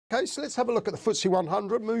Okay, so let's have a look at the FTSE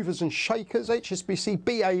 100, movers and shakers, HSBC,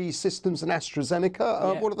 BAE Systems and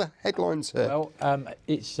AstraZeneca. What are the headlines here? Well,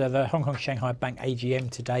 it's the Hong Kong Shanghai Bank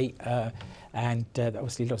AGM today, and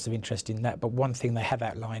obviously lots of interest in that. But one thing they have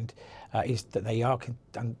outlined is that they are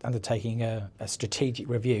undertaking a strategic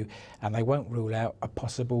review, and they won't rule out a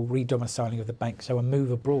possible re-domiciling of the bank, so a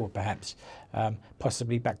move abroad perhaps,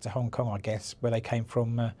 possibly back to Hong Kong, I guess, where they came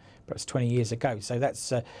from perhaps 20 years ago. So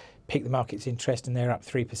that's piqued the market's interest, and they're up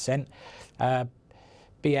 3%.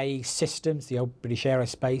 BAE Systems, the old British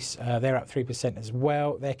Aerospace, they're up 3% as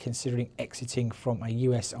well. They're considering exiting from a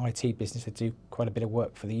US IT business. They do quite a bit of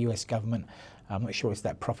work for the US government. I'm not sure it's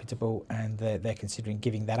that profitable, and they're considering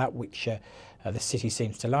giving that up, which the city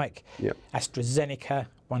seems to like. Yep. AstraZeneca,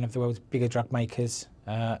 one of the world's bigger drug makers,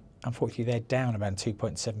 unfortunately they're down around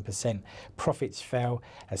 2.7%. Profits fell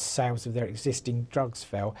as sales of their existing drugs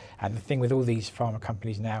fell, and the thing with all these pharma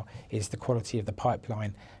companies now is the quality of the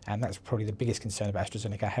pipeline, and that's probably the biggest concern about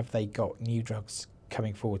AstraZeneca. Have they got new drugs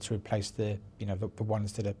coming forward to replace the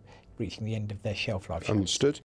ones that are reaching the end of their shelf life? Understood.